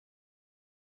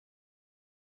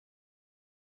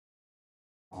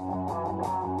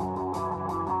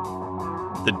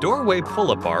The Doorway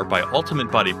Pull-Up Bar by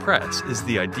Ultimate Body Press is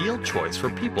the ideal choice for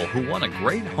people who want a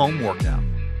great home workout.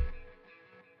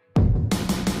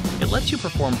 It lets you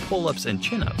perform pull-ups and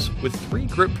chin-ups with 3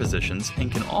 grip positions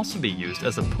and can also be used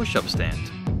as a push-up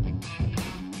stand.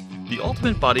 The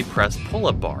Ultimate Body Press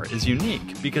Pull-Up Bar is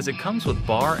unique because it comes with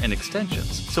bar and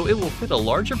extensions, so it will fit a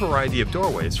larger variety of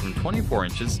doorways from 24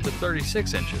 inches to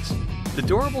 36 inches. The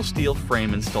durable steel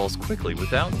frame installs quickly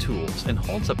without tools and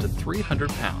holds up to 300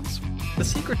 pounds. The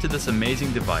secret to this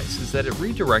amazing device is that it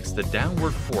redirects the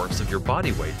downward force of your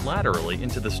body weight laterally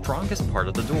into the strongest part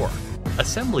of the door.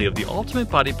 Assembly of the Ultimate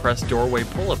Body Press Doorway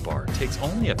Pull-Up Bar takes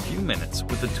only a few minutes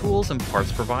with the tools and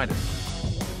parts provided.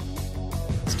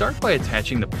 Start by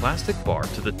attaching the plastic bar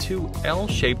to the 2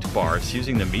 L-shaped bars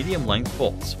using the medium-length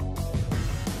bolts.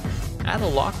 Add a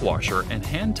lock washer and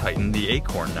hand tighten the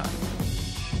acorn nut.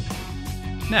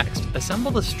 Next,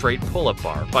 assemble the straight pull-up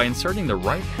bar by inserting the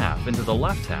right half into the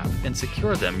left half and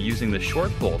secure them using the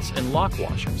short bolts and lock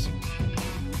washers.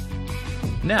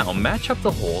 Now match up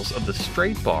the holes of the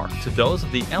straight bar to those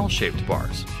of the L-shaped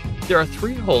bars. There are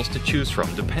 3 holes to choose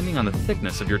from depending on the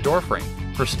thickness of your door frame.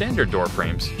 For standard door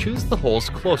frames, choose the holes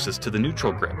closest to the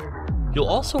neutral grip. You'll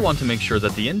also want to make sure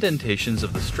that the indentations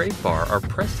of the straight bar are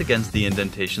pressed against the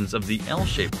indentations of the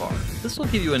L-shaped bar. This will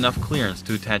give you enough clearance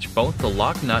to attach both the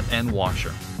lock nut and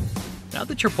washer. Now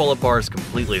that your pull-up bar is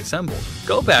completely assembled,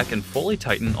 go back and fully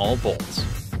tighten all bolts.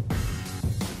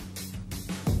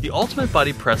 The Ultimate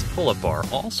Body Press Pull-Up Bar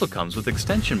also comes with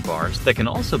extension bars that can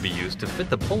also be used to fit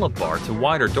the pull-up bar to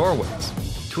wider doorways.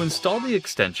 To install the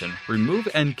extension, remove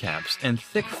end caps and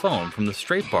thick foam from the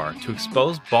straight bar to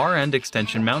expose bar end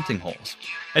extension mounting holes.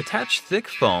 Attach thick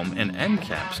foam and end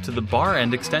caps to the bar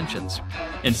end extensions.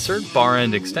 Insert bar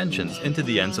end extensions into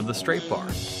the ends of the straight bar.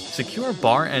 Secure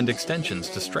bar end extensions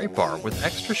to straight bar with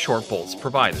extra short bolts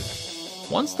provided.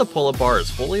 Once the pull-up bar is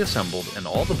fully assembled and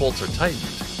all the bolts are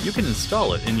tightened, you can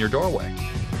install it in your doorway.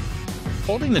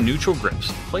 Holding the neutral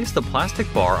grips, place the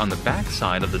plastic bar on the back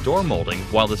side of the door molding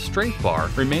while the straight bar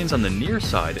remains on the near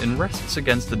side and rests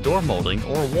against the door molding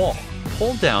or wall.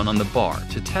 Pull down on the bar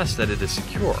to test that it is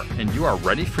secure and you are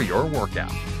ready for your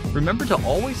workout. Remember to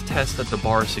always test that the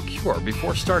bar is secure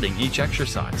before starting each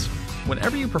exercise.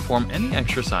 Whenever you perform any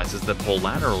exercises that pull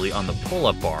laterally on the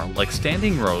pull-up bar, like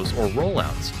standing rows or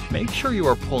rollouts, make sure you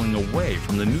are pulling away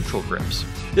from the neutral grips.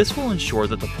 This will ensure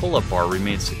that the pull-up bar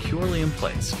remains securely in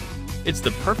place. It's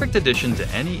the perfect addition to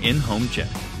any in-home gym.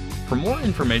 For more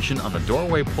information on the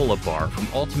Doorway Pull-Up Bar from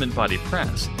Ultimate Body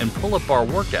Press and pull-up bar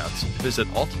workouts, visit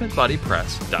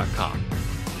ultimatebodypress.com.